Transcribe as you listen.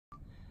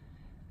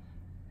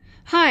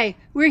Hi,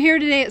 we're here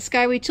today at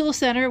Skyway Tool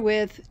Center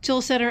with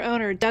Tool Center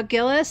owner Doug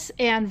Gillis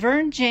and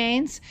Vern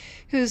Janes,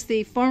 who's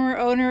the former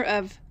owner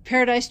of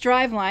Paradise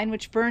Driveline,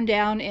 which burned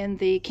down in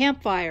the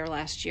campfire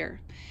last year.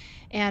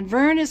 And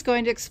Vern is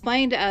going to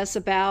explain to us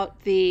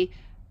about the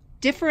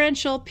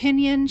Differential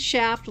Pinion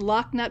Shaft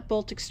Lock Nut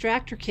Bolt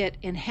Extractor Kit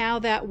and how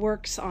that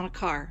works on a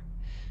car.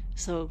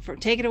 So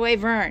take it away,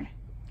 Vern.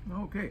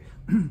 Okay.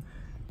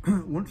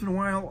 Once in a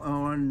while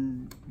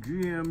on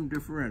GM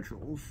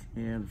differentials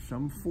and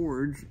some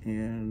Fords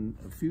and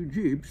a few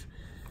Jeeps,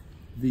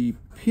 the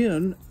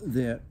pin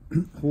that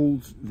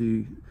holds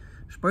the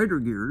spider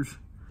gears,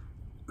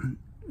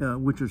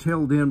 which is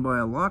held in by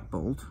a lock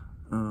bolt,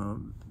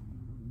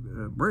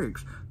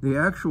 breaks. The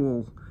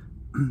actual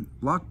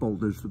lock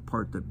bolt is the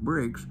part that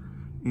breaks,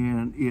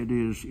 and it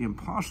is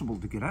impossible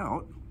to get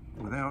out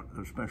without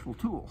a special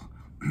tool.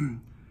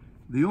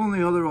 The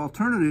only other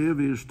alternative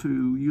is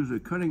to use a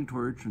cutting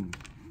torch and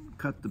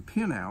cut the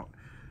pin out,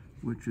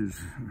 which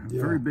is a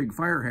very big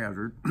fire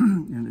hazard,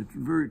 and it's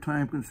very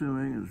time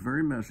consuming, it's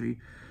very messy.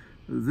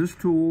 This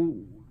tool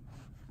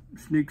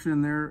sneaks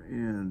in there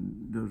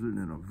and does it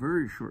in a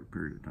very short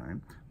period of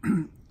time.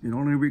 It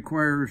only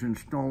requires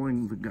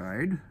installing the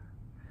guide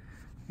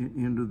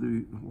into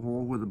the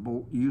hole where the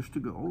bolt used to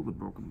go, the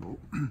broken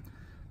bolt,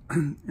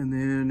 and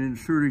then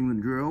inserting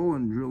the drill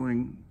and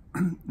drilling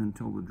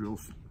until the drill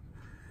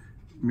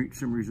meet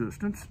some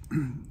resistance,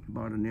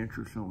 about an inch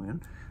or so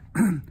in,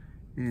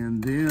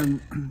 and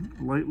then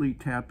lightly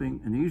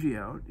tapping an easy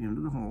out into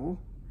the hole,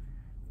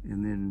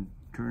 and then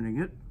turning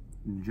it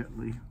and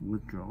gently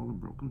withdraw the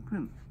broken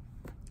pin.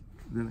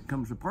 Then it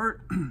comes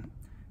apart,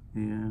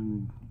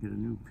 and get a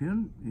new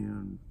pin,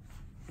 and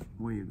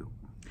away you go.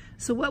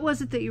 So what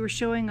was it that you were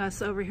showing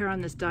us over here on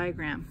this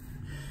diagram?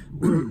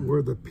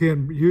 Where the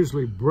pin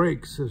usually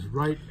breaks is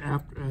right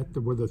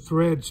after where the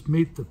threads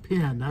meet the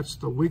pin. That's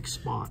the weak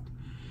spot.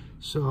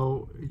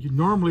 So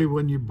normally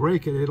when you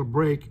break it, it'll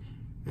break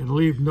and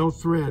leave no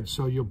threads.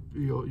 So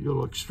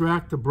you'll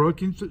extract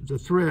the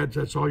threads.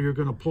 That's all you're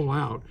going to pull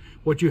out.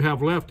 What you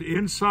have left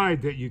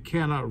inside that you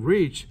cannot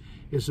reach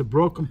is the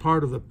broken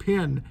part of the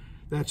pin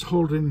that's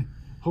holding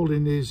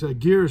these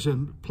gears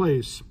in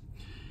place.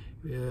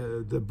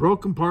 The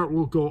broken part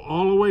will go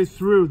all the way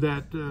through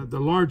that the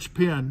large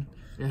pin,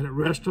 and it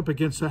rests up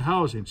against the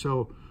housing.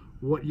 So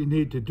what you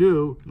need to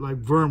do, like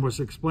Vern was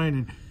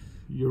explaining,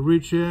 you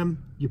reach in,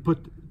 you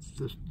put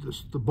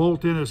the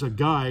bolt in as a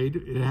guide.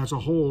 It has a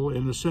hole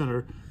in the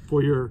center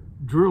for your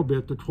drill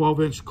bit, the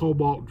 12-inch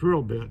cobalt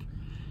drill bit.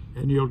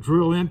 And you'll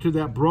drill into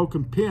that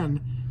broken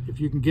pin. If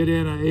you can get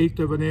in an 1/8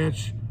 of an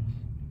inch,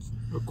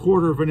 a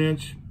 1/4 of an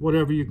inch,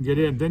 whatever you can get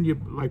in, then you,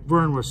 like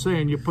Vern was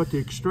saying, you put the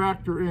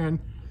extractor in,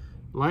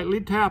 lightly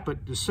tap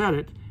it to set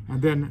it,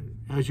 and then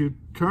as you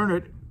turn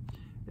it,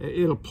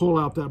 it'll pull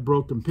out that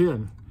broken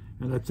pin.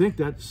 And I think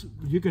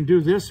you can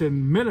do this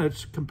in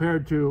minutes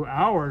compared to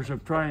hours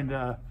of trying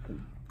to...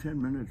 10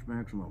 minutes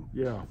maximum.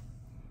 Yeah.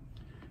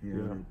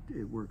 Yeah.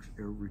 It works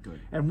every time.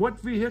 And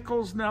what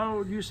vehicles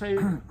now, you say?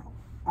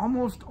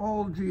 Almost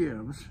all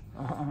GMs.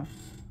 A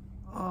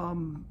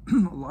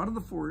lot of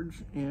the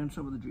Fords and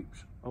some of the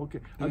Jeeps. Okay.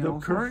 Are the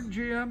current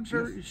GMs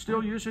are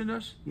still using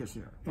this? Yes,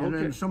 they are. And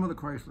then some of the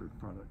Chrysler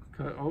products.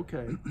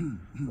 Okay.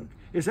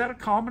 Is that a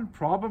common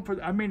problem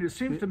for? I mean, it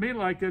seems to me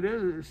like it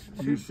is.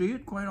 You see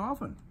it quite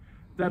often.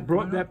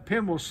 That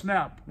pin will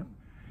snap. Yep.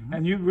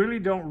 And you really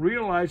don't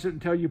realize it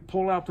until you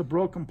pull out the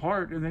broken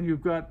part, and then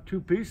you've got two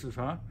pieces,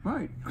 huh?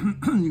 Right.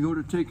 You go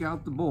to take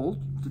out the bolt,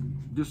 to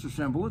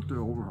disassemble it, to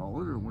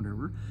overhaul it, or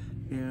whatever,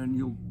 and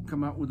you'll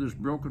come out with this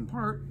broken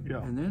part,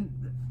 and then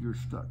you're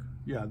stuck.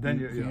 Yeah,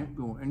 then you can't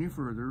go any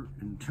further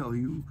until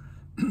you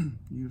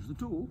use the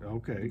tool.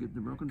 Okay. To get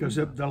the broken because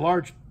pin. the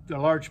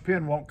large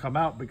pin won't come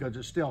out because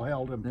it's still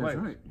held in place. That's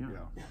right. Yeah.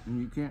 And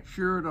you can't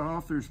shear it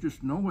off. There's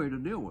just no way to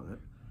deal with it,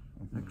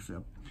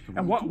 except.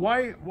 And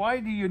why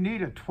do you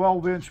need a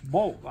 12-inch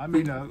bolt? I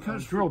mean, a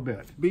drill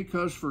bit.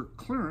 Because for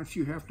clearance,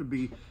 you have to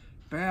be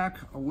back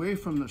away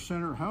from the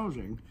center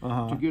housing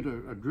to get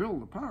a drill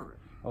to power it.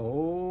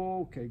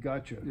 Oh, okay,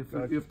 gotcha.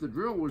 If the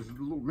drill was a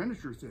little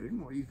miniature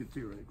thing, well, you could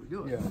theoretically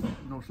do it. Yeah.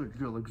 No such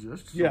drill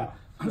exists.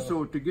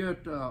 So to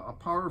get a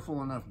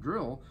powerful enough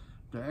drill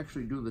to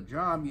actually do the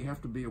job, you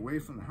have to be away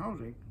from the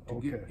housing to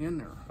get in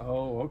there.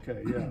 Oh,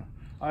 okay, yeah.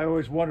 I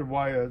always wondered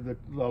why the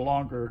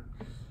longer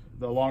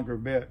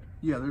bit.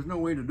 Yeah, there's no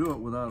way to do it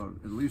without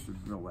at least a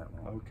drill that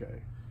long.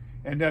 Okay.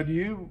 And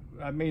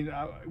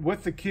now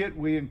with the kit,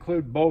 we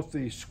include both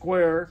the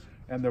square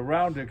and the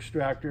round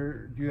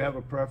extractor. Do you have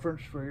a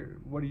preference for,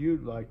 what do you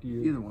like to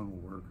use? Either one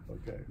will work.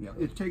 Okay. Yeah,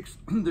 it takes,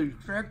 the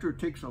extractor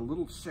takes a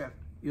little set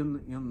in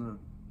the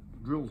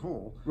drilled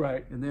hole.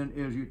 Right. And then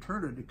as you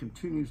turn it, it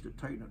continues to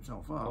tighten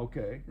itself up.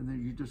 Okay. And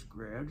then you just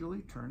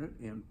gradually turn it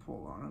and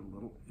pull on it a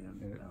little,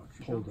 and out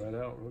she pull goes. that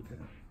out.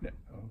 Okay.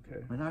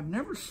 Okay. And I've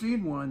never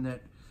seen one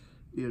that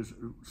is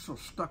so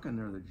stuck in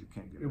there that you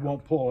can't get it out. It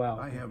won't pull out.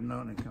 I have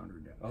not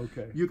encountered that.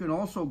 Okay. You can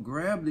also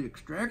grab the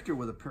extractor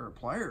with a pair of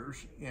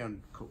pliers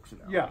and coax it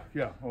out.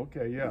 Yeah,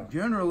 okay, yeah. But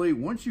generally,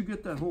 once you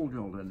get that hole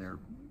drilled in there,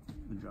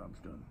 the job's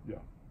done. Yeah.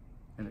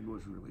 and it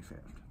goes really fast.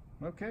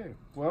 Okay,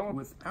 well,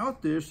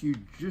 Without this, you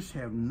just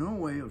have no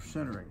way of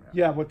centering that.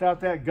 yeah, without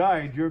that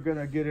guide, you're going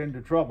to get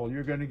into trouble.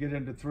 You're going to get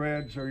into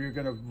threads, or you're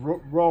going to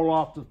roll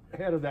off the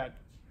head of that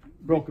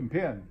broken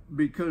pin.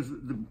 Because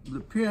the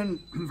pin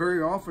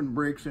very often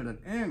breaks at an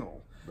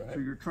angle. Right. So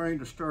you're trying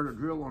to start a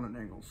drill on an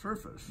angled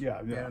surface.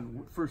 Yeah, yeah.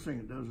 And first thing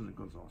it does is it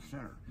goes off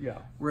center. Yeah.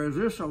 Whereas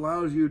this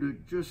allows you to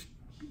just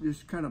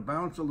kind of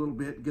bounce a little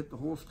bit, get the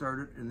hole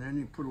started, and then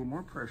you put a little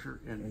more pressure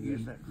and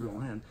ease that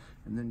drill in,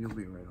 and then you'll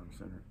be right on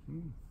center.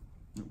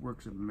 It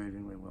works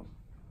amazingly well.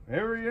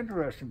 Very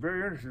interesting,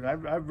 very interesting. I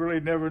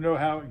really never know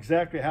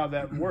exactly how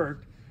that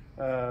worked.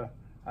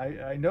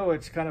 I know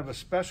it's kind of a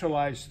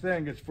specialized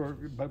thing.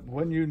 But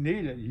when you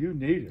need it, you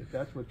need it.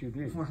 That's what you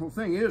need. Well, the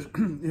thing is,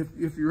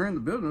 if you're in the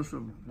business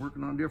of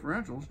working on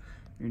differentials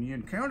and you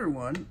encounter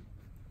one,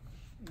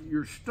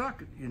 you're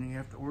stuck and you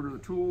have to order the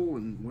tool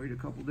and wait a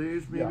couple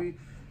days maybe.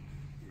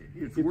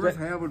 Yeah. It's worth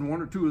having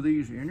one or two of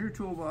these in your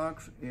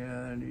toolbox,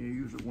 and you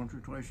use it once or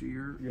twice a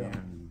year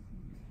and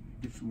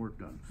get some work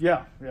done.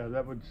 Yeah,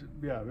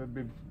 it'd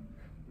be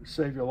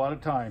save you a lot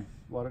of time.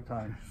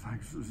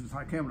 It's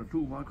like having a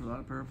toolbox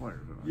without a pair of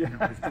pliers.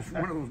 Yeah. It's just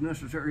one of those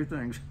necessary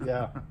things.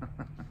 Yeah.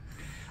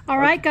 All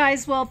right,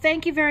 guys. Well,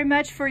 thank you very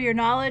much for your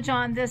knowledge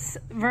on this,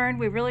 Vern.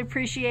 We really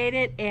appreciate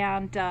it.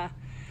 And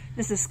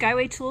this is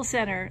Skyway Tool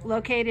Center,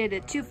 located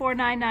at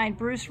 2499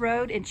 Bruce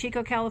Road in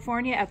Chico,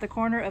 California, at the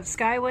corner of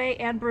Skyway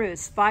and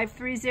Bruce,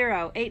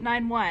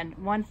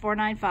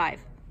 530-891-1495.